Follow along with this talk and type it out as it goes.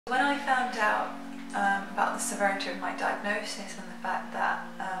When I found out about the severity of my diagnosis and the fact that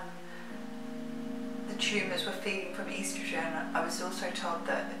the tumours were feeding from estrogen, I was also told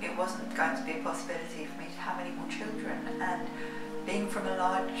that it wasn't going to be a possibility for me to have any more children. And being from a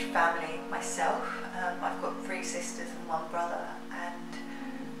large family myself, I've got 3 sisters and 1 brother, and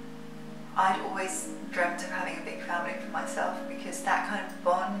I'd always dreamt of having a big family for myself, because that kind of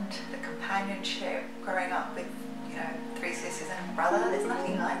bond, the companionship, growing up with 3 sisters and a brother, there's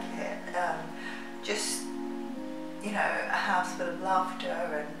nothing like it. Just a house full of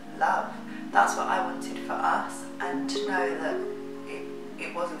laughter and love. That's what I wanted for us, and to know that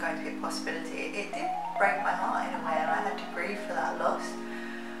it wasn't going to be a possibility, it did break my heart in a way, and I had to grieve for that loss.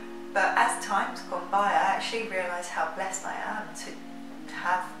 But as time's gone by, I actually realised how blessed I am to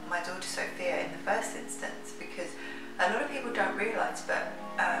have my daughter Sophia in the first instance, because a lot of people don't realise, but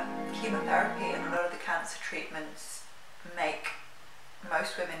chemotherapy and a lot of the cancer treatments make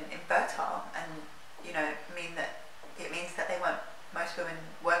most women infertile, and it means that most women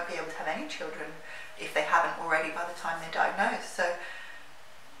won't be able to have any children if they haven't already by the time they're diagnosed. So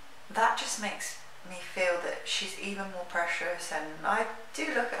that just makes me feel that she's even more precious, and I do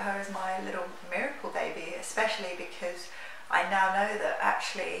look at her as my little miracle baby, especially because I now know that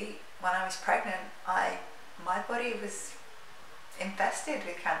actually when I was pregnant, my body was infested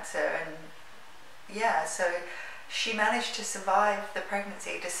with cancer, and so she managed to survive the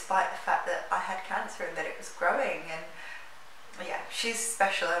pregnancy despite the fact that I had cancer and that it was growing. And she's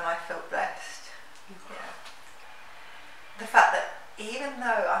special, and I feel blessed. The fact that even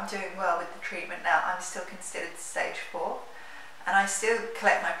though I'm doing well with the treatment now, I'm still considered stage 4, and I still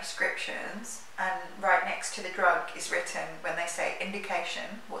collect my prescriptions, and right next to the drug is written, when they say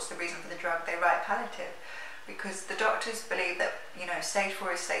indication, what's the reason for the drug, they write palliative, because the doctors believe that stage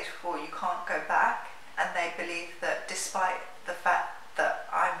 4 is stage 4, you can't go back, and they believe that despite the fact that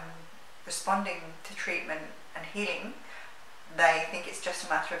I'm responding to treatment and healing, they think it's just a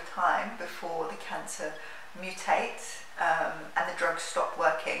matter of time before the cancer mutates and the drugs stop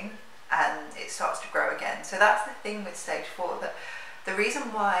working and it starts to grow again. So that's the thing with stage 4, that the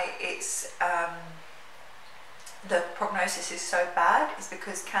reason why it's the prognosis is so bad is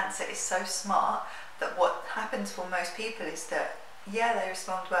because cancer is so smart that what happens for most people is that they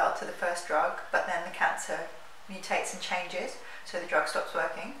respond well to the first drug, but then the cancer mutates and changes, so the drug stops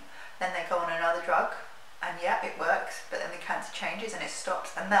working. Then they go on another drug, and it works, but then the cancer changes and it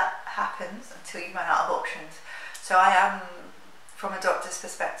stops, and that happens until you run out of options. So I am, from a doctor's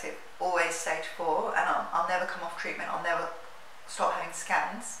perspective, always stage 4, and I'll never come off treatment, I'll never stop having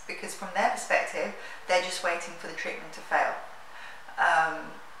scans, because from their perspective, they're just waiting for the treatment to fail.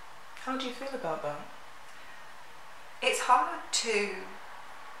 How do you feel about that? It's hard to.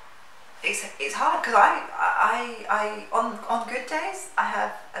 It's hard because I on good days I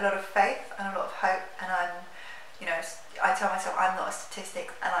have a lot of faith and a lot of hope, and I tell myself I'm not a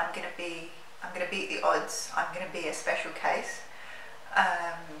statistic, and I'm gonna beat the odds. I'm gonna be a special case.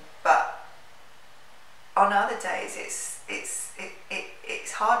 But on other days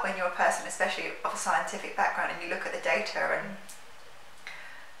it's hard when you're a person, especially of a scientific background, and you look at the data, and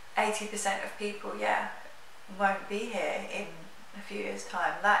 80% of people won't be here in a few years'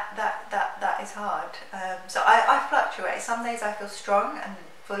 time. That is hard. So I fluctuate. Some days I feel strong and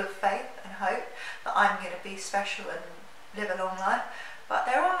full of faith and hope that I'm going to be special and live a long life. But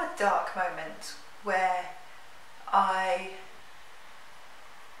there are dark moments where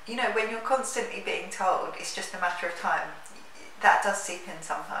when you're constantly being told it's just a matter of time, that does seep in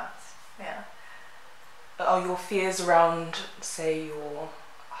sometimes. Are your fears around, say, your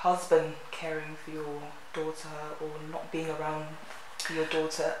husband caring for your daughter or not being around for your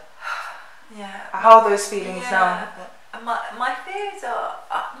daughter? How are those feelings now? My fears are,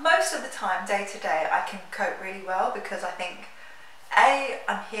 most of the time, day to day, I can cope really well, because I think,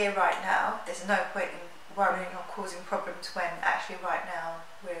 I'm here right now, there's no point in worrying or causing problems when actually right now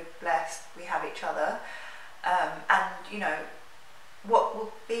we're blessed, we have each other, and what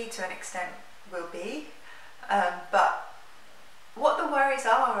will be to an extent will be, but what the worries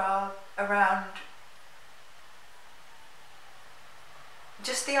are around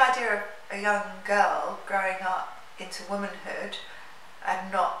just the idea of a young girl growing up into womanhood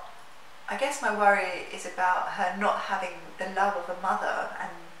and not, I guess my worry is about her not having the love of a mother, and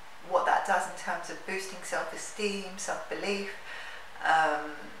what that does in terms of boosting self-esteem, self-belief,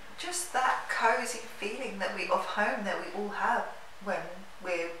 just that cozy feeling of home that we all have when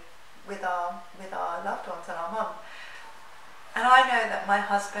we're with our loved ones and our mum. And I know that my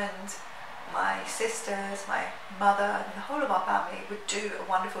husband, my sisters, my mother, and the whole of our family would do a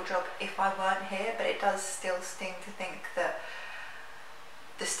wonderful job if I weren't here, but it does still sting to think that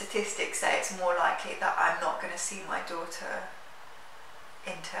the statistics say it's more likely that I'm not going to see my daughter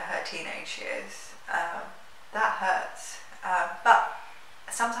into her teenage years. That hurts. But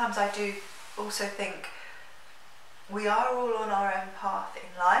sometimes I do also think we are all on our own path in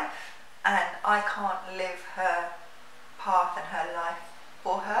life, and I can't live her path and her life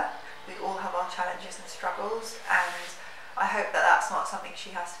for her. We all have our challenges and struggles, and I hope that that's not something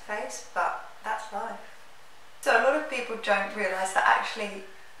she has to face, but that's life. So a lot of people don't realise that actually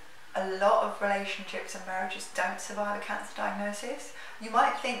a lot of relationships and marriages don't survive a cancer diagnosis. You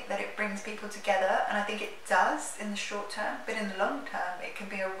might think that it brings people together, and I think it does in the short term, but in the long term it can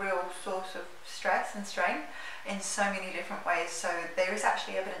be a real source of stress and strain in so many different ways. So there is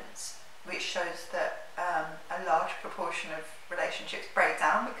actually evidence which shows that a large proportion of relationships break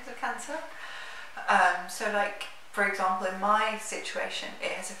down because of cancer. So like, for example, in my situation,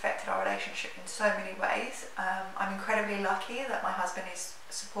 it has affected our relationship in so many ways. I'm incredibly lucky that my husband is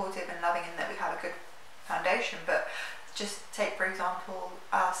supportive and loving and that we have a good foundation, but just take, for example,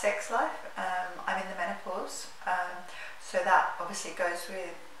 our sex life. I'm in the menopause, so that obviously goes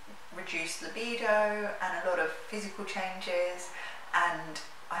with reduced libido and a lot of physical changes, and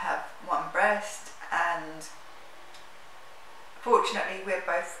I have one breast, and fortunately we're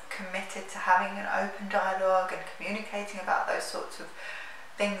both committed to having an open dialogue and communicating about those sorts of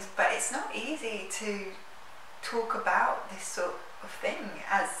things, but it's not easy to talk about this sort of thing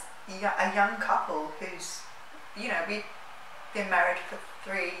as a young couple who's, you know, we've been married for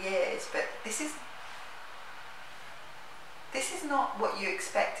 3 years, but this is not what you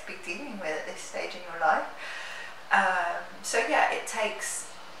expect to be dealing with at this stage in your life. So yeah, it takes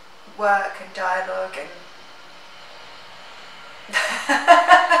work and dialogue and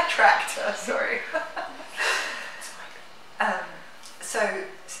tractor, sorry.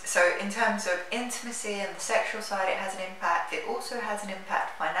 So in terms of intimacy and the sexual side, it has an impact. It also has an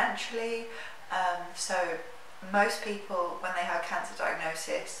impact financially. So most people, when they have a cancer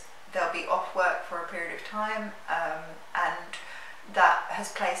diagnosis, they'll be off work for a period of time, and that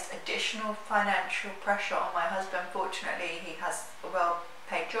has placed additional financial pressure on my husband. Fortunately, he has a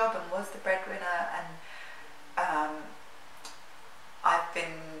well-paid job and was the breadwinner, and I've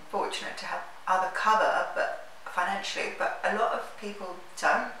been fortunate to have other cover, but financially, but a lot of people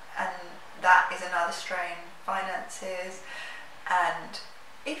don't, and that is another strain, finances. And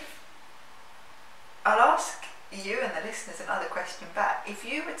if I'll ask you and the listeners another question back, if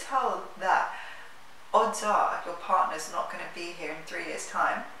you were told that odds are your partner's not going to be here in 3 years'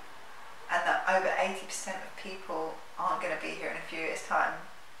 time, and that over 80% of people aren't going to be here in a few years' time,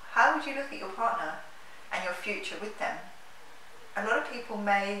 how would you look at your partner and your future with them? A lot of people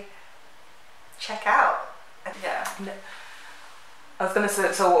may check out. Yeah. I was going to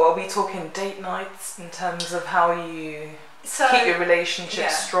say, so are we talking date nights in terms of how you keep your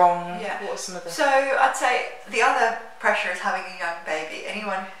relationship strong? Yeah. What are some of the... So I'd say the other pressure is having a young baby.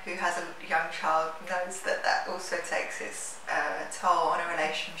 Anyone who has a young child knows that that also takes its toll on a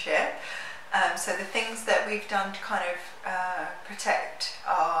relationship. So the things that we've done to kind of protect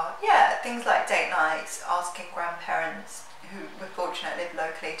are, things like date nights, asking grandparents who we're fortunate live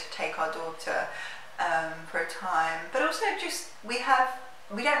locally to take our daughter for a time, but also just we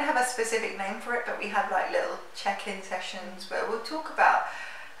don't have a specific name for it, but we have like little check-in sessions where we'll talk about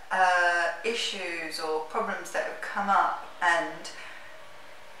issues or problems that have come up and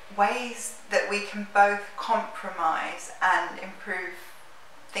ways that we can both compromise and improve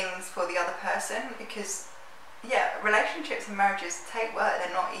things for the other person, because relationships and marriages take work,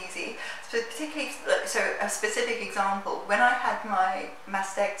 they're not easy. So particularly, so a specific example, when I had my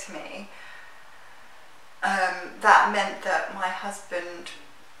mastectomy, that meant that my husband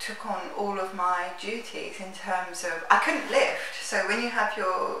took on all of my duties in terms of, I couldn't lift. So when you have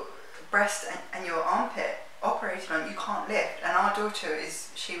your breast and your armpit operated on, you can't lift. And our daughter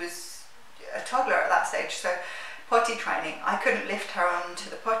she was a toddler at that stage, so potty training, I couldn't lift her onto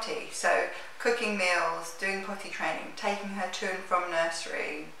the potty. So cooking meals, doing potty training, taking her to and from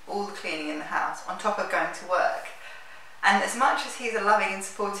nursery, all the cleaning in the house, on top of going to work. And as much as he's a loving and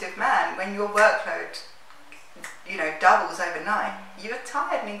supportive man, when your workload, doubles overnight, you're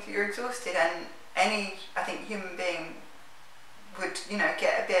tired and you're exhausted, and any, I think, human being would,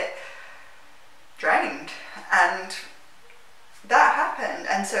 get a bit drained. And that happened.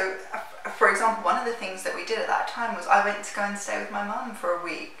 And so, for example, one of the things that we did at that time was I went to go and stay with my mum for a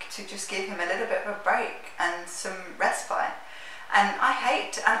week to just give him a little bit of a break and some respite. And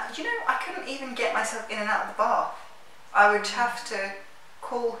I couldn't even get myself in and out of the bath. I would have to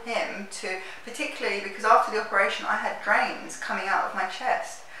call him to, particularly because after the operation I had drains coming out of my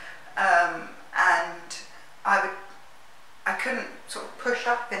chest, and I I couldn't sort of push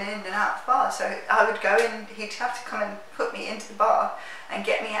up and in and out of the bar, so I would go in, he'd have to come and put me into the bar and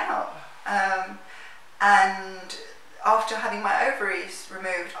get me out. And after having my ovaries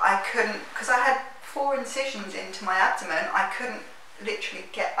removed, I couldn't, because I had 4 incisions into my abdomen, I couldn't literally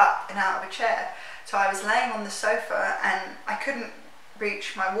get up and out of a chair. So I was laying on the sofa and I couldn't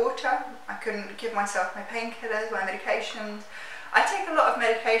reach my water, I couldn't give myself my painkillers, my medications. I take a lot of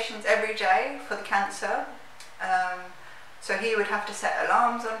medications every day for the cancer. So he would have to set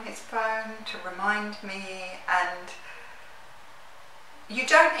alarms on his phone to remind me, and you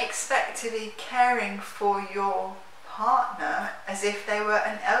don't expect to be caring for your partner as if they were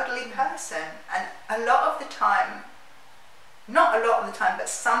an elderly person, and a lot of the time, not a lot of the time, but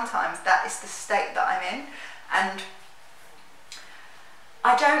sometimes that is the state that I'm in. And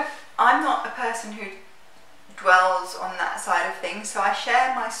I'm not a person who dwells on that side of things, so I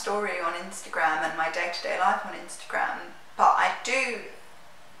share my story on Instagram and my day-to-day life on Instagram, but I do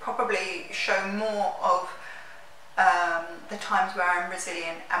probably show more of the times where I'm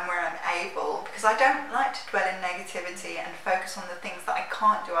resilient and where I'm able, because I don't like to dwell in negativity and focus on the things that I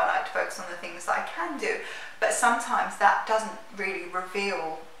can't do. I like to focus on the things that I can do, but sometimes that doesn't really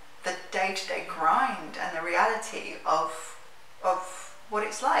reveal the day-to-day grind and the reality of what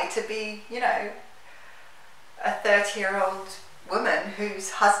it's like to be, you know, a 30-year-old woman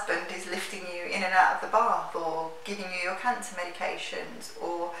whose husband is lifting you in and out of the bath, or giving you your cancer medications,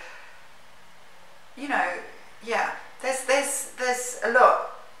 or, you know, yeah, there's a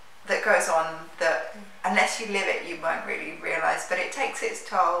lot that goes on that unless you live it you won't really realise, but it takes its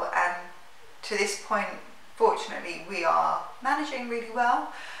toll, and to this point fortunately we are managing really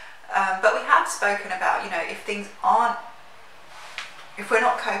well, but we have spoken about, you know, if we're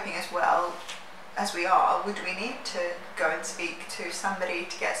not coping as well as we are, would we need to go and speak to somebody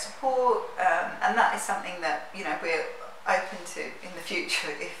to get support, and that is something that, you know, we're open to in the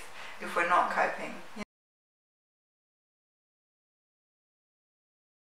future if we're not coping.